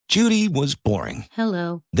Judy was boring.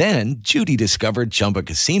 Hello. Then Judy discovered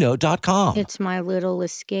ChumbaCasino.com. It's my little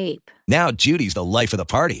escape. Now Judy's the life of the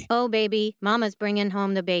party. Oh, baby, mama's bringing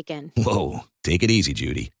home the bacon. Whoa, take it easy,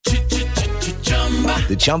 Judy.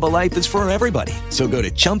 The Chumba life is for everybody. So go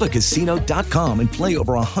to ChumbaCasino.com and play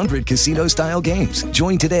over 100 casino-style games.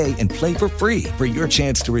 Join today and play for free for your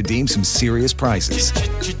chance to redeem some serious prizes.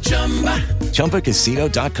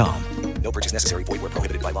 ChumbaCasino.com. No purchase necessary. Void where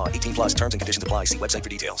prohibited by law. 18 plus terms and conditions apply. See website for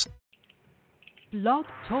details. Blog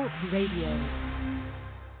Talk Radio.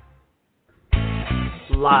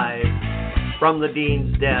 Live from the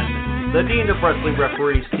Dean's Den, the Dean of Wrestling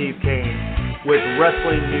referee Steve Kane with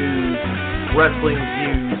wrestling news, wrestling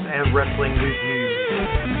views, and wrestling reviews.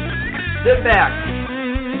 Sit back,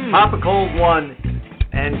 pop a cold one,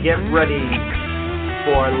 and get ready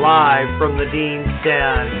for Live from the Dean's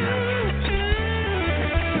Den.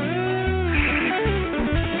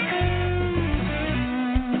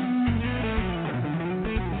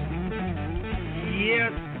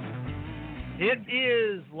 Yes, it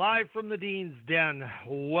is Live from the Dean's Den.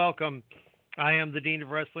 Welcome. I am the Dean of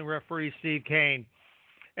Wrestling referee Steve Kane,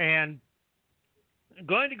 and I'm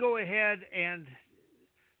going to go ahead and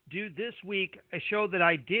do this week a show that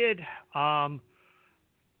I did a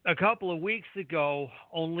couple of weeks ago,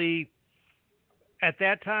 only at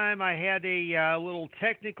that time I had a little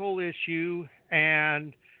technical issue,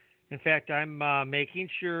 and in fact I'm making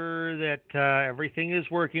sure that everything is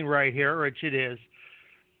working right here, which it is.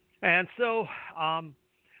 And so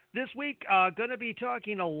this week going to be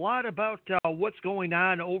talking a lot about what's going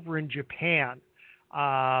on over in Japan.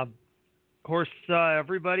 Of course,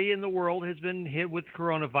 everybody in the world has been hit with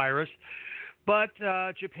coronavirus, but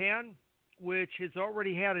Japan, which has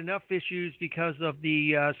already had enough issues because of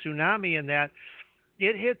the tsunami and that,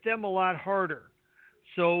 it hit them a lot harder.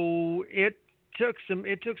 So it took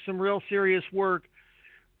some real serious work,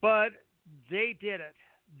 but they did it.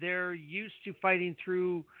 They're used to fighting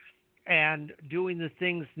through and doing the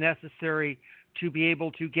things necessary to be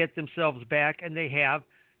able to get themselves back, and they have.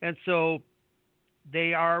 And so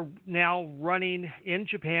they are now running in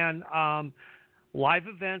Japan live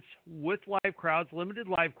events with live crowds, limited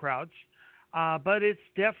live crowds, but it's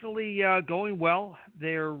definitely going well.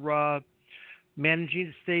 They're managing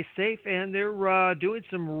to stay safe, and they're doing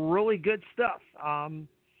some really good stuff.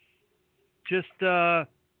 Just a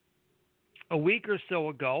week or so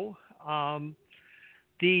ago,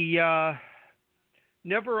 the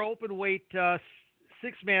never open weight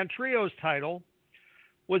six-man trios title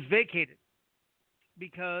was vacated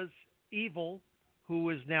because Evil,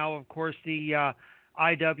 who is now, of course, the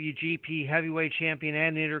IWGP Heavyweight Champion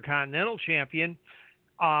and Intercontinental Champion,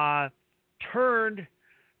 turned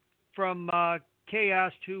from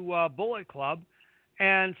Chaos to Bullet Club,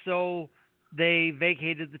 and so they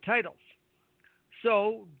vacated the titles.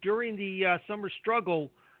 So during the Summer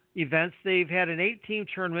Struggle events, they've had an 8-team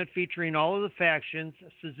tournament featuring all of the factions,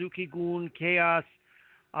 Suzuki-gun, Chaos,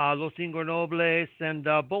 Los Ingobernables, and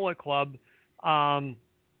Bullet Club,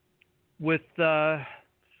 with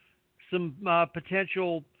some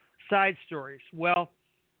potential side stories. Well,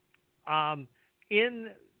 in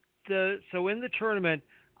the tournament,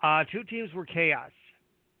 2 teams were Chaos,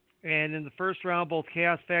 and in the first round, both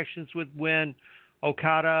Chaos factions would win.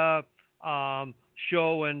 Okada,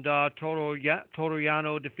 Sho, and Toru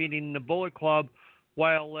Yano defeating the Bullet Club,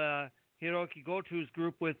 while Hiroki Goto's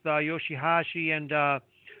group with Yoshihashi and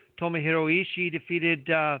Tomohiro Ishii defeated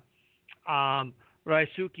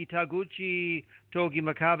Raisuke Taguchi, Togi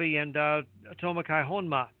Makabe, and Tomokai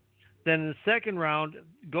Honma. Then in the second round,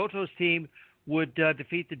 Goto's team would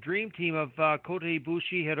defeat the Dream Team of Kota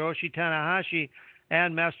Ibushi, Hiroshi Tanahashi,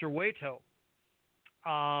 and Master Waito.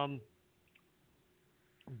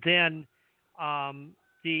 Then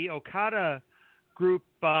the Okada group,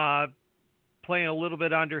 playing a little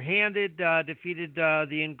bit underhanded, defeated the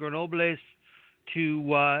Ingobernables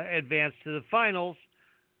to advance to the finals.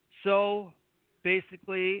 So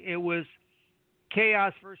basically it was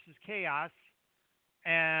Chaos versus Chaos.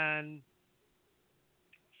 And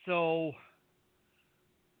so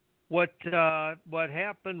what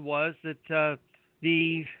happened was that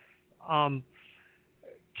the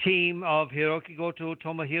team of Hiroki Goto,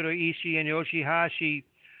 Tomohiro Ishii, and Yoshihashi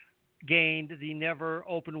gained the never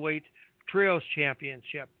openweight trios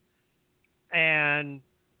championship, and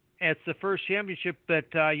it's the first championship that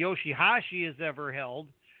Yoshihashi has ever held,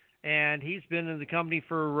 and he's been in the company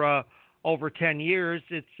for over 10 years.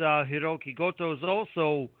 It's Hiroki Goto's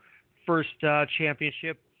also first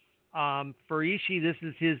championship. For Ishii, this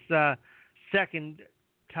is his second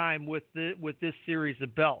time with this series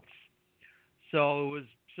of belts. So it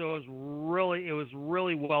was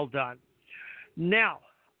really well done. Now,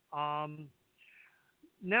 not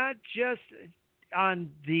just on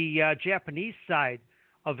the Japanese side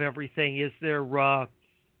of everything is there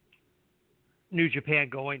New Japan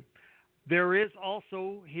going. There is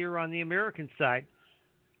also here on the American side.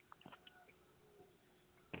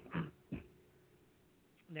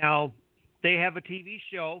 Now, they have a TV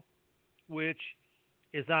show which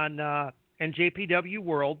is on NJPW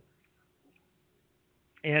World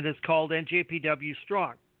and is called NJPW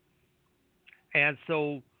Strong. And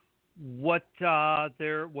so what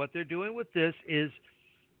they're doing with this is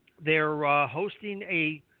they're hosting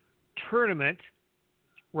a tournament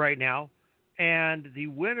right now, and the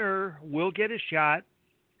winner will get a shot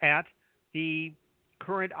at the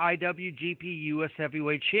current IWGP US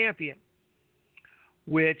Heavyweight Champion,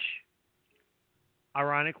 which,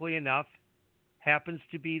 ironically enough, happens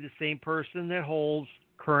to be the same person that holds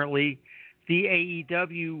currently the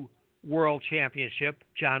AEW World Championship,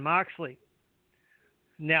 Jon Moxley.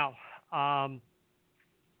 Now,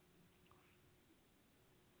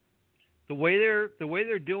 the way they're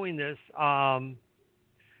doing this,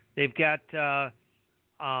 they've got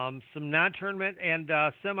some non-tournament and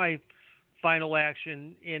semi-final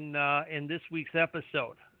action in this week's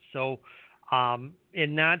episode. So,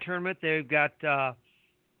 in non-tournament, they've got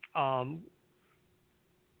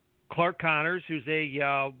Clark Connors, who's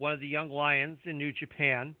one of the young lions in New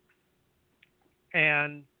Japan,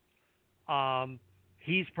 and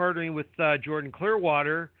he's partnering with Jordan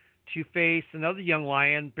Clearwater to face another young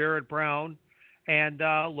lion, Barrett Brown, and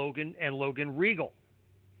Logan Regal.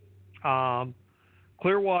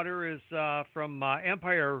 Clearwater is from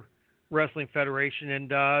Empire Wrestling Federation and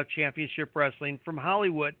Championship Wrestling from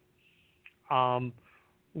Hollywood.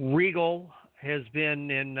 Regal has been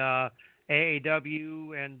in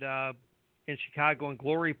AAW and in Chicago and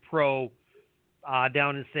Glory Pro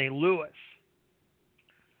down in St. Louis.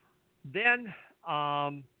 Then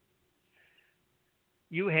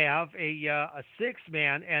you have a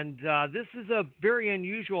six-man, and this is a very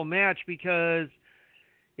unusual match because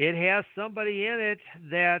it has somebody in it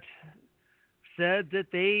that said that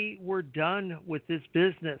they were done with this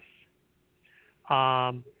business.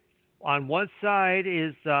 On one side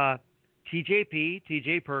is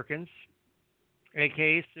TJ Perkins,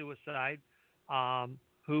 aka Suicide,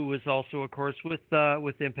 who was also, of course, with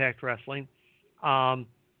Impact Wrestling.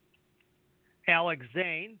 Alex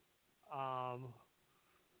Zane,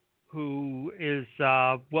 who is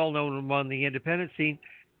well known among the independent scene,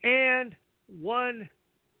 and one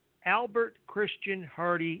Albert Christian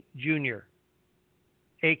Hardy Jr.,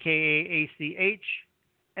 aka ACH,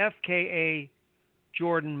 FKA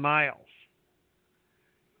Jordan Miles.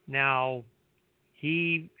 Now,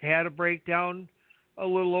 he had a breakdown a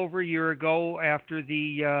little over a year ago after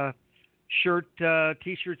the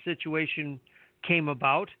t-shirt situation came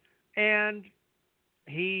about, and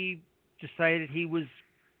he decided he was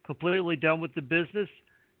completely done with the business.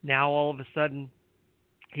 Now, all of a sudden,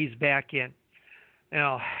 he's back in.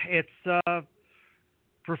 Now, it's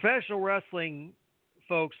professional wrestling,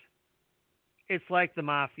 folks. It's like the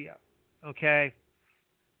mafia, okay?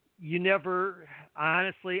 You never,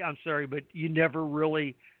 honestly, I'm sorry, but you never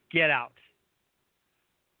really get out.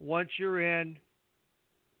 Once you're in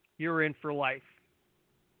for life.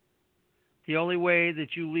 The only way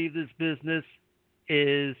that you leave this business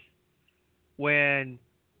is when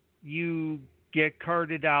you get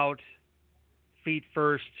carted out feet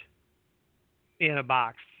first in a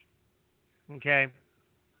box. Okay?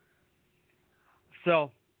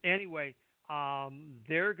 So, anyway,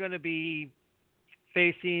 they're going to be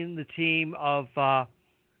facing the team of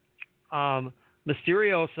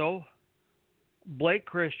Mysterioso, Blake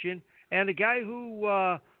Christian, and a guy who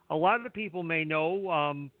a lot of the people may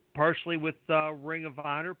know, partially with Ring of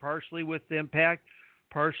Honor, partially with Impact,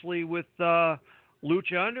 partially with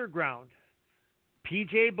Lucha Underground.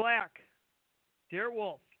 PJ Black,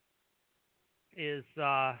 Darewolf, is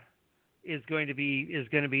going to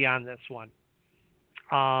be on this one.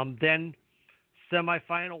 Then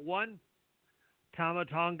semifinal one, Tama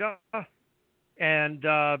Tonga and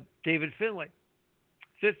David Finlay,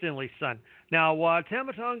 Finlay's son. Now,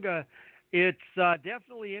 Tama Tonga, it's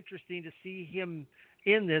definitely interesting to see him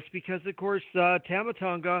in this because, of course, Tama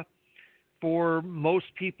Tonga, for most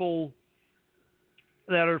people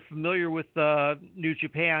that are familiar with New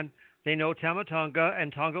Japan, they know Tama Tonga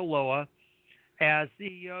and Tonga Loa as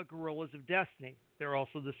the Gorillas of Destiny. They're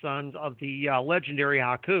also the sons of the legendary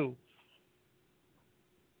Haku.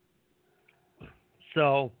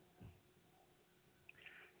 So,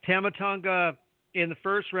 Tama Tonga in the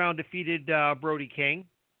first round defeated Brody King.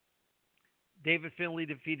 David Finlay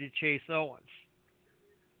defeated Chase Owens.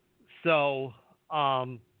 So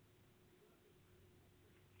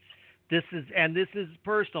this is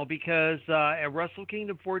personal because at Wrestle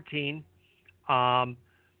Kingdom 14,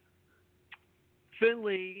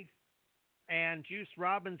 Finley and Juice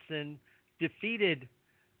Robinson defeated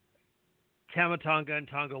Tama Tonga and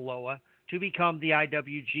Tonga Loa to become the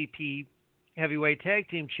IWGP Heavyweight Tag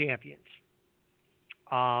Team Champions.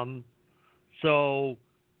 So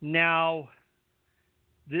now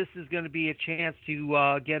this is going to be a chance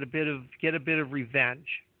to get a bit of revenge.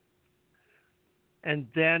 And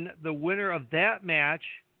then the winner of that match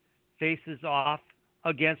faces off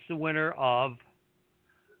against the winner of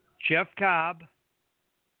Jeff Cobb.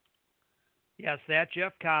 Yes, that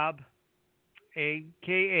Jeff Cobb,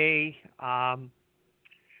 a.k.a.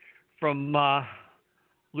 From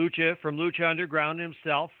Lucha Underground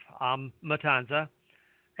himself, Matanza.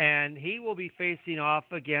 And he will be facing off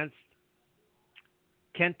against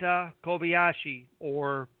Kenta Kobayashi,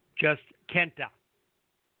 or just Kenta.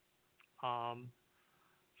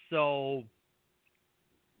 So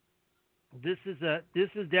this is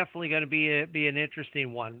definitely going to be an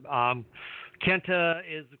interesting one. Kenta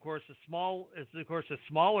is of course a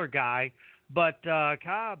smaller guy, but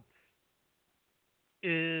Cobb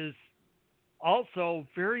is also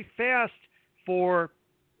very fast for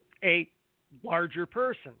a larger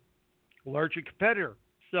competitor.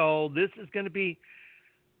 So this is going to be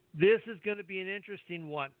an interesting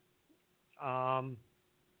one.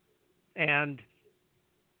 And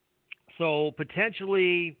so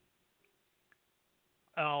potentially,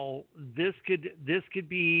 this could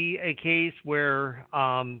be a case where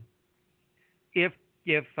if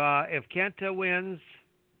Kenta wins,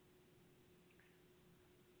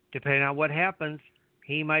 depending on what happens,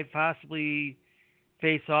 he might possibly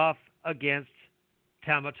face off against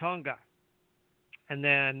Tama Tonga, and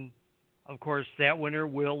then of course that winner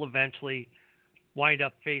will eventually wind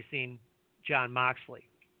up facing Jon Moxley.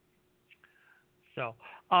 So,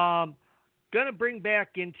 gonna bring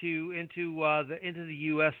back into the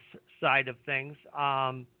U.S. side of things.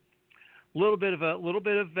 Little bit of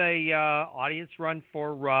a audience run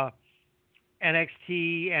for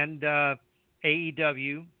NXT and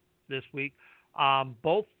AEW this week.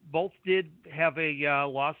 Both did have a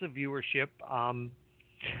loss of viewership.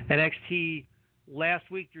 NXT last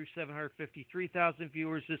week drew 753,000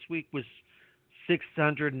 viewers. This week was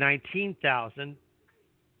 619,000.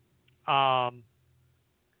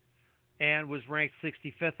 And was ranked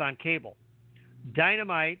 65th on cable.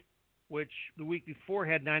 Dynamite, which the week before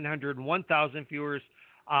had 901,000 viewers,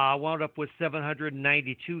 wound up with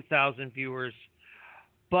 792,000 viewers,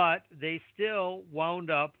 but they still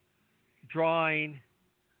wound up drawing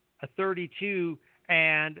a 32,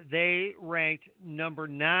 and they ranked number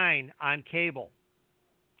 9 on cable.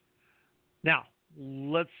 Now,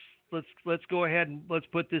 let's go ahead and let's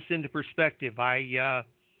put this into perspective. I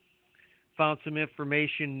found some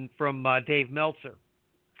information from Dave Meltzer,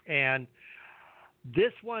 and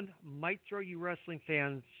this one might throw you wrestling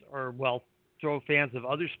fans, or throw fans of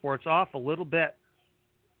other sports off a little bit,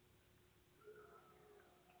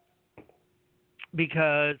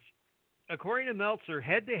 because according to Meltzer,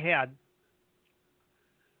 head-to-head,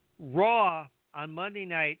 Raw on Monday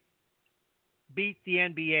night beat the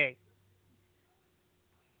NBA.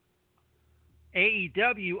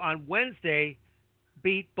 AEW on Wednesday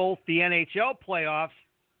beat both the NHL playoffs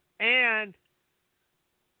and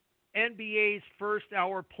NBA's first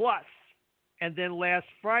hour plus. And then last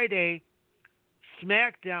Friday,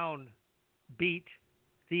 SmackDown beat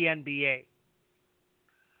the NBA.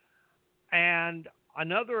 And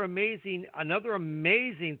another amazing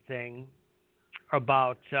thing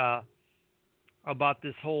about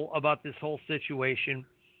this whole situation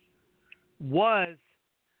was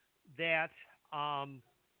that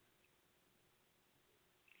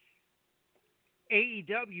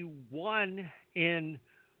AEW won in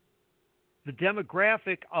the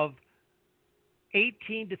demographic of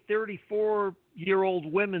 18 to 34-year-old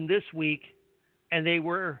women this week, and they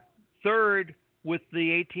were third with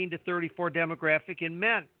the 18 to 34 demographic in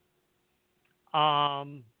men.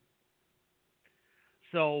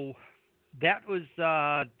 So that was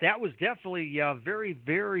definitely very,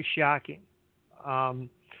 very shocking.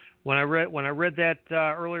 When I read that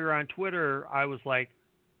earlier on Twitter, I was like,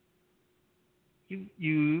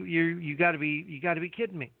 you got to be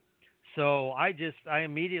kidding me. So I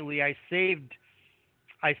immediately saved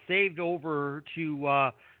over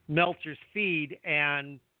to Meltzer's feed,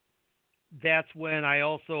 and that's when I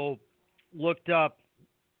also looked up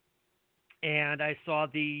and I saw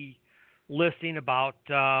the listing about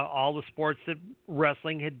all the sports that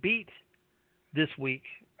wrestling had beat this week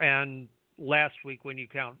and last week when you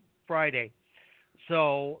count Friday.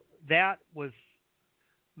 So that was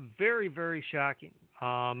very, very shocking.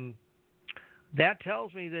 that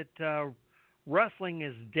tells me that wrestling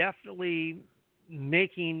is definitely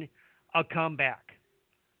making a comeback.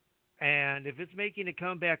 And if it's making a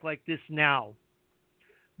comeback like this now,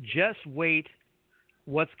 just wait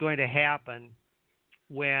what's going to happen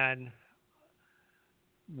when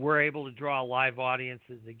we're able to draw live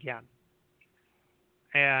audiences again.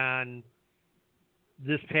 And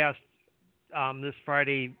this past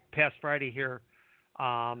Friday here,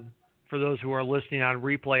 for those who are listening on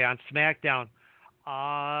replay on SmackDown,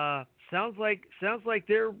 sounds like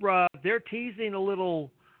they're teasing a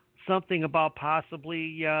little something about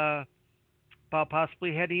possibly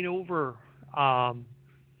heading over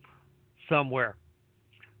somewhere.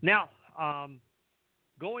 Now,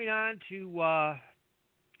 going on to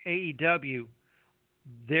AEW,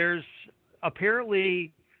 there's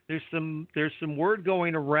some word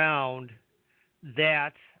going around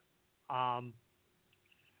that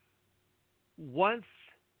once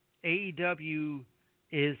AEW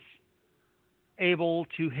is able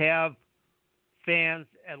to have fans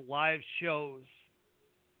at live shows,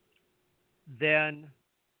 then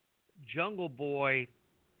Jungle Boy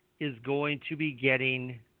is going to be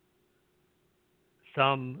getting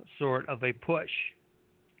some sort of a push.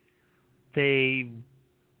 They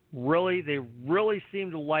really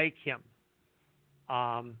seem to like him.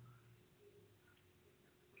 Now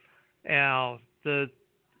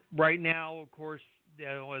right now, of course,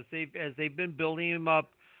 as they've been building him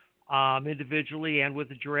up individually and with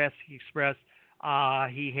the Jurassic Express,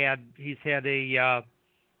 he's had a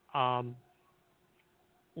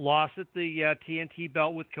loss at the TNT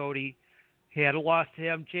belt with Cody. He had a loss to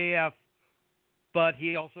MJF, but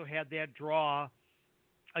he also had that draw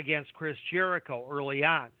against Chris Jericho early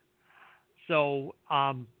on. So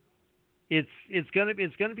it's going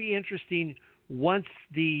to be interesting once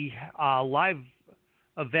the live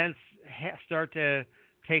events start to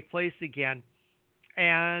take place again,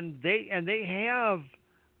 and they have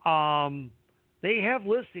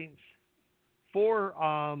listings for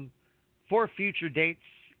future dates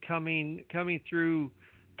coming through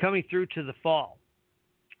to the fall.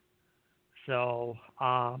 So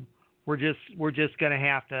we're just gonna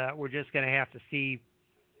have to see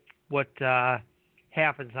what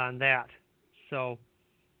happens on that. So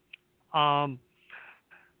now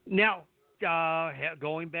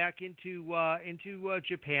going back into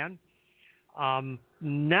Japan,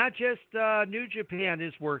 not just New Japan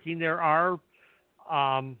is working. There are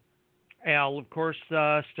of course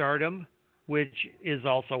Stardom, which is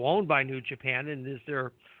also owned by New Japan and is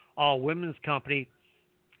their all women's company,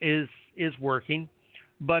 is working.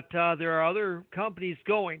 But there are other companies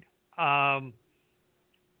going.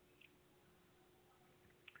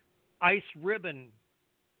 Ice Ribbon,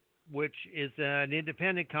 which is an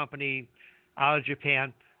independent company out of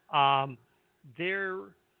Japan,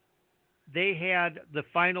 they had the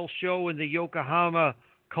final show in the Yokohama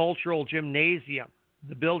Cultural Gymnasium.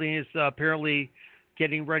 The building is apparently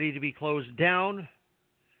getting ready to be closed down,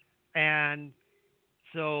 and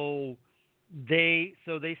so they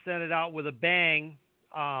sent it out with a bang,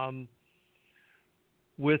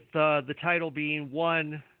 with the title being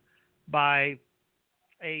won by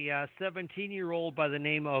a 17-year-old by the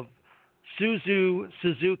name of Suzu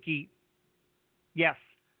Suzuki. Yes,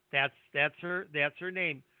 that's her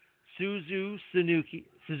name, Suzu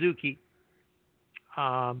Suzuki.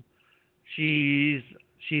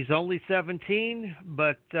 She's only 17,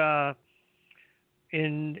 but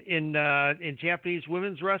in Japanese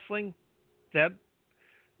women's wrestling, that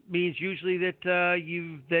means usually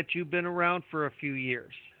that you've been around for a few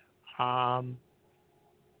years.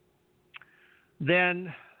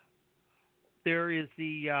 Then there is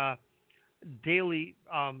the daily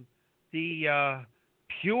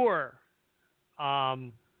Pure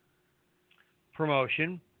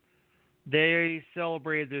promotion. They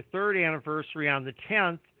celebrated their third anniversary on the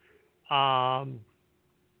 10th,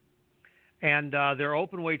 and their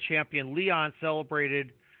openweight champion Leon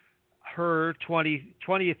celebrated her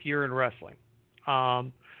 20th year in wrestling,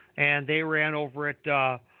 and they ran over at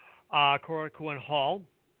Korakuen Hall,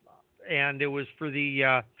 and it was for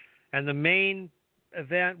the and the main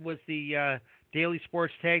event was the Daily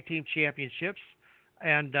Sports Tag Team Championships,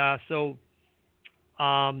 and so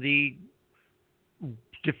the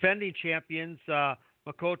defending champions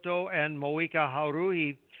Makoto and Moika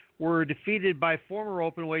Haruhi were defeated by former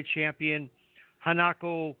openweight champion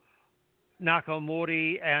Hanako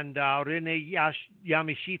Nakamori and Rene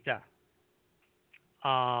Yamashita.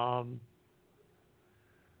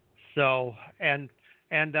 So and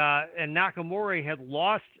Nakamori had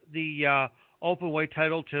lost the openweight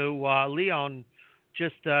title to Leon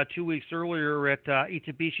just 2 weeks earlier at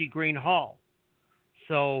Itabishi Green Hall.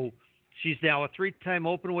 So She's now a 3-time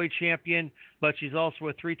openweight champion, but she's also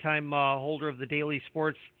a 3-time holder of the Daily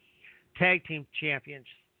Sports Tag Team Champions.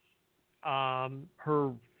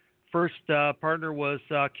 Her first partner was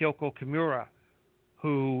Kyoko Kimura,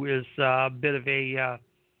 who is a bit of a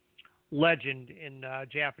legend in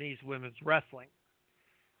Japanese women's wrestling.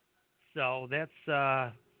 So that's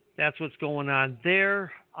what's going on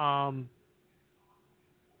there. And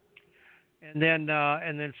then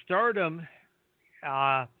Stardom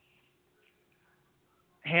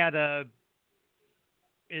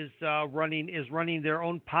is running their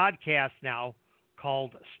own podcast now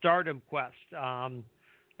called Stardom Quest.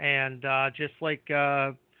 And just like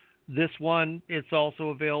this one, it's also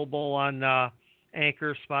available on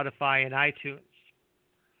Anchor, Spotify, and iTunes.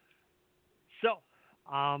 So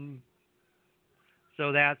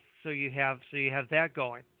you have that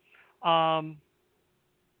going.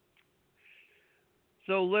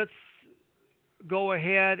 So let's go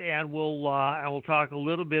ahead and we'll talk a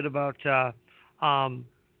little bit about some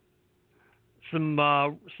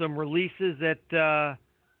releases that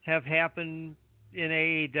have happened in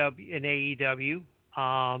AEW.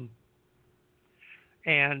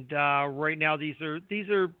 And right now these are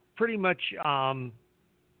pretty much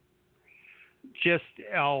just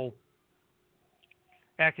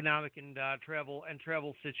economic and travel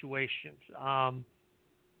situations.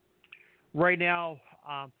 Right now,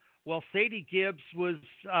 Sadie Gibbs was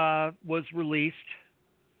released.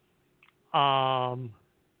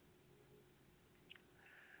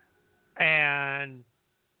 And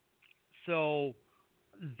so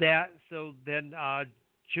then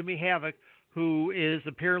Jimmy Havoc, who is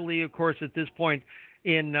apparently, of course, at this point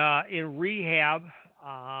in rehab,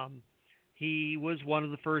 he was one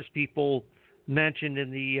of the first people mentioned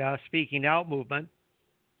in the Speaking Out movement.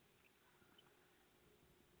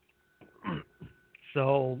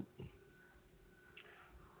 So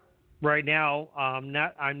right now, I'm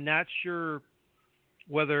not sure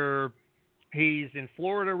whether he's in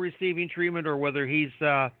Florida receiving treatment or whether he's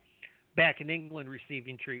back in England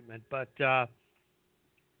receiving treatment. But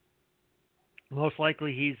most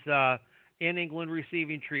likely he's in England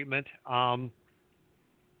receiving treatment.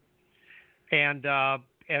 And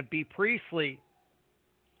B. Priestley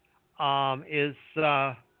has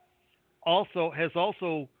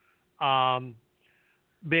also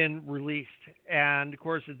been released, and of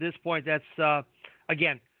course at this point that's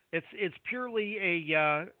again it's purely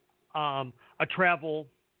a travel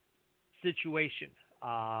situation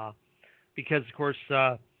because of course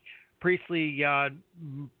Priestley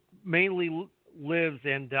mainly lives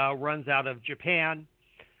and runs out of Japan,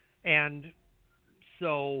 and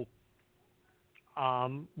so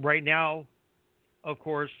right now, of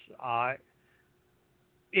course,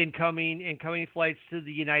 incoming flights to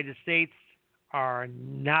the United States are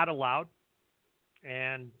not allowed,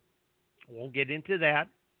 and I won't get into that.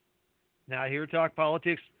 Not here to talk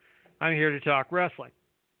politics. I'm here to talk wrestling.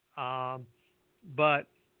 But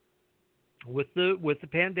with the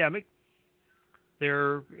pandemic,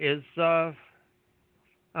 there is a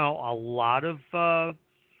lot of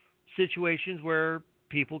situations where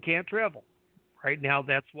people can't travel. Right now,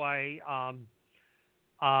 that's why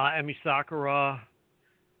Emi Sakura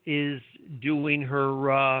is doing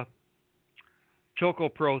her Choco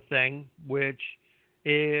Pro thing, which,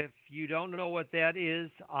 if you don't know what that is,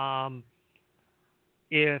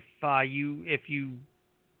 if you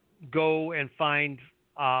go and find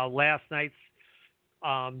last night's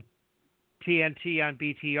TNT on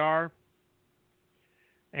BTR,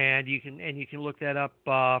 and you can look that up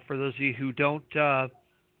for those of you who don't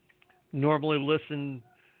normally listen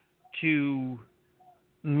to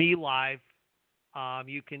me live.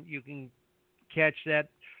 You can catch that.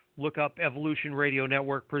 Look up Evolution Radio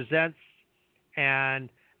Network Presents, and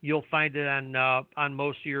you'll find it on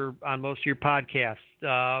most of your podcast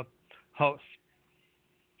hosts.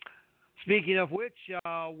 Speaking of which,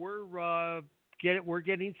 we're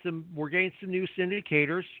getting some new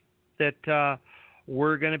syndicators that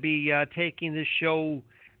we're going to be taking this show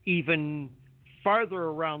even farther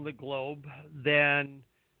around the globe than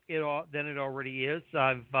it already is.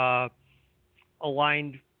 I've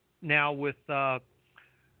aligned now with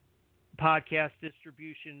podcast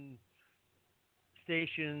distribution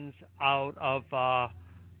stations out of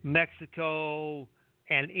Mexico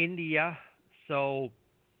and India. So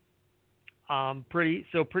pretty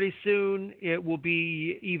soon it will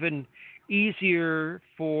be even easier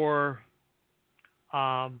for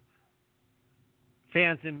fans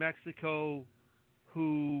in Mexico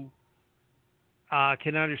who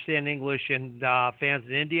can understand English, and fans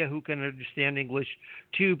in India who can understand English,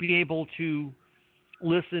 to be able to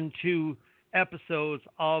listen to episodes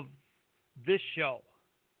of this show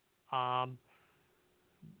And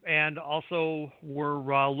also, we're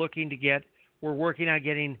working on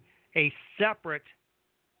getting a separate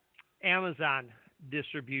Amazon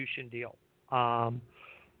distribution deal.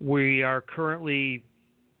 We are currently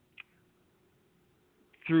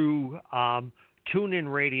through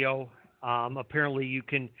TuneIn Radio. Apparently, you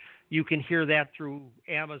can hear that through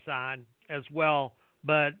Amazon as well.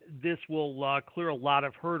 But this will clear a lot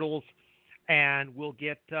of hurdles, and we'll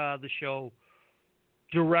get the show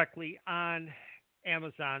directly on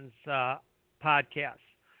Amazon's podcast.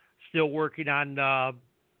 Still working on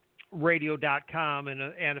radio.com and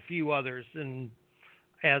a few others, and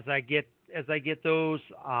as I get those,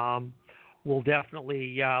 we'll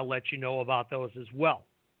definitely let you know about those as well.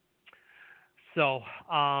 So,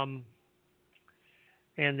 and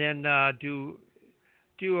then do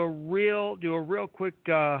a real quick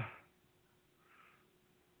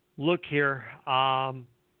look here.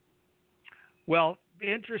 Well,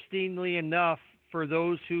 interestingly enough, for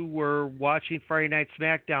those who were watching Friday Night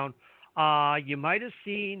SmackDown, you might have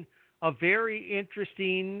seen a very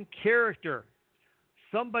interesting character,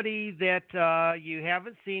 somebody that you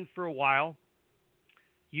haven't seen for a while.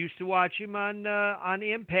 Used to watch him on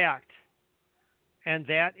Impact, and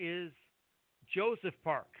that is Joseph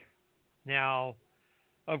Park. Now,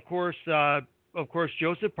 of course,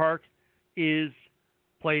 Joseph Park is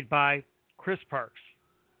played by Chris Parks,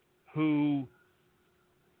 who,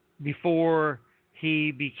 before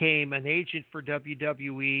he became an agent for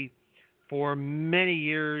WWE, for many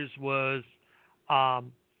years was,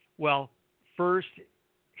 first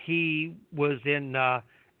he was in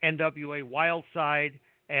NWA Wildside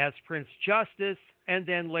as Prince Justice, and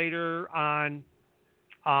then later on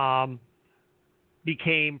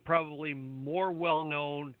became probably more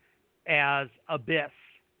well-known as Abyss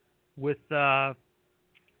with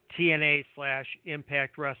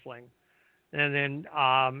TNA/Impact Wrestling. And then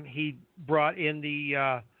he brought in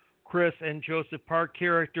the Chris and Joseph Park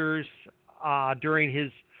characters during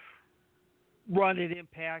his run at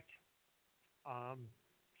Impact.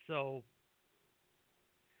 So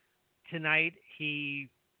tonight he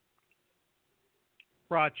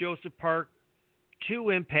brought Joseph Park to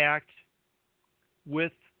Impact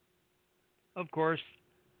with, of course,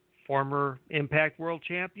 former Impact World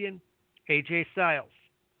Champion AJ Styles.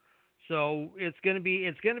 So it's going to be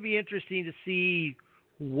interesting to see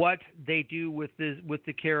what they do with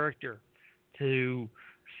the character, to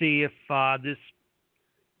see if this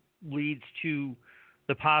leads to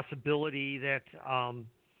the possibility that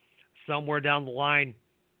somewhere down the line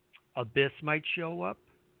Abyss might show up.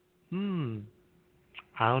 I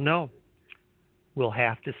don't know. We'll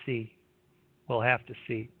have to see.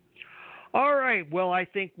 All right. Well, I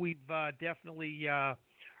think we've definitely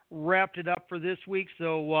wrapped it up for this week.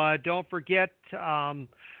 So don't forget,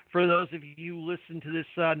 for those of you who listen to this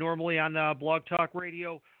normally on Blog Talk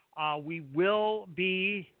Radio, we will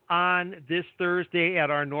be on this Thursday at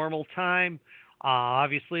our normal time.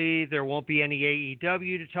 Obviously, there won't be any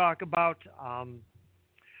AEW to talk about.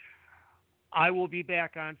 I will be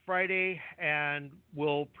back on Friday, and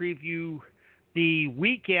we'll preview the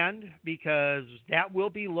weekend because that will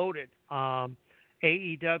be loaded.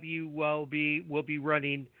 AEW will be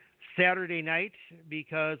running Saturday night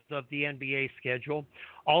because of the NBA schedule.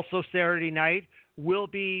 Also Saturday night will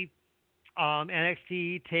be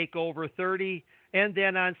NXT TakeOver 30, and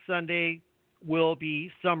then on Sunday will be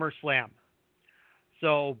SummerSlam.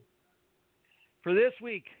 So for this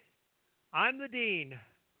week, I'm the Dean.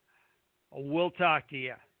 We'll talk to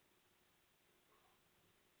you.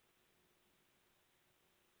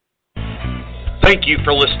 Thank you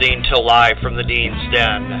for listening to Live from the Dean's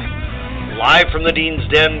Den. Live from the Dean's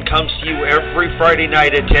Den comes to you every Friday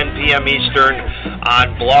night at 10 p.m. Eastern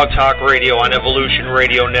on Blog Talk Radio on Evolution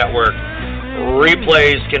Radio Network.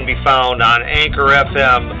 Replays can be found on Anchor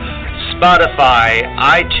FM, Spotify,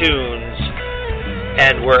 iTunes,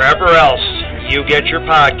 and wherever else you get your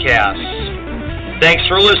podcasts. Thanks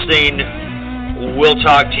for listening. We'll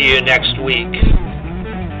talk to you next week.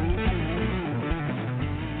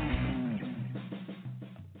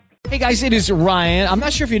 Hey guys, it is Ryan. I'm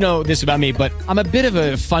not sure if you know this about me, but I'm a bit of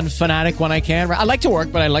a fun fanatic when I can. I like to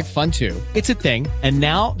work, but I like fun too. It's a thing. And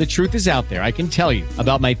now the truth is out there. I can tell you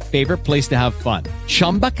about my favorite place to have fun.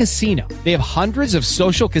 Chumba Casino. They have hundreds of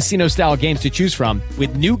social casino style games to choose from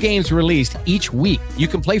with new games released each week. You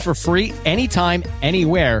can play for free anytime,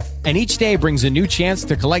 anywhere. And each day brings a new chance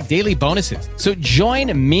to collect daily bonuses. So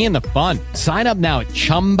join me in the fun. Sign up now at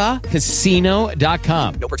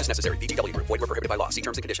ChumbaCasino.com. No purchase necessary. VGW Group. Void where prohibited by law. See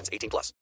terms and conditions. 18+.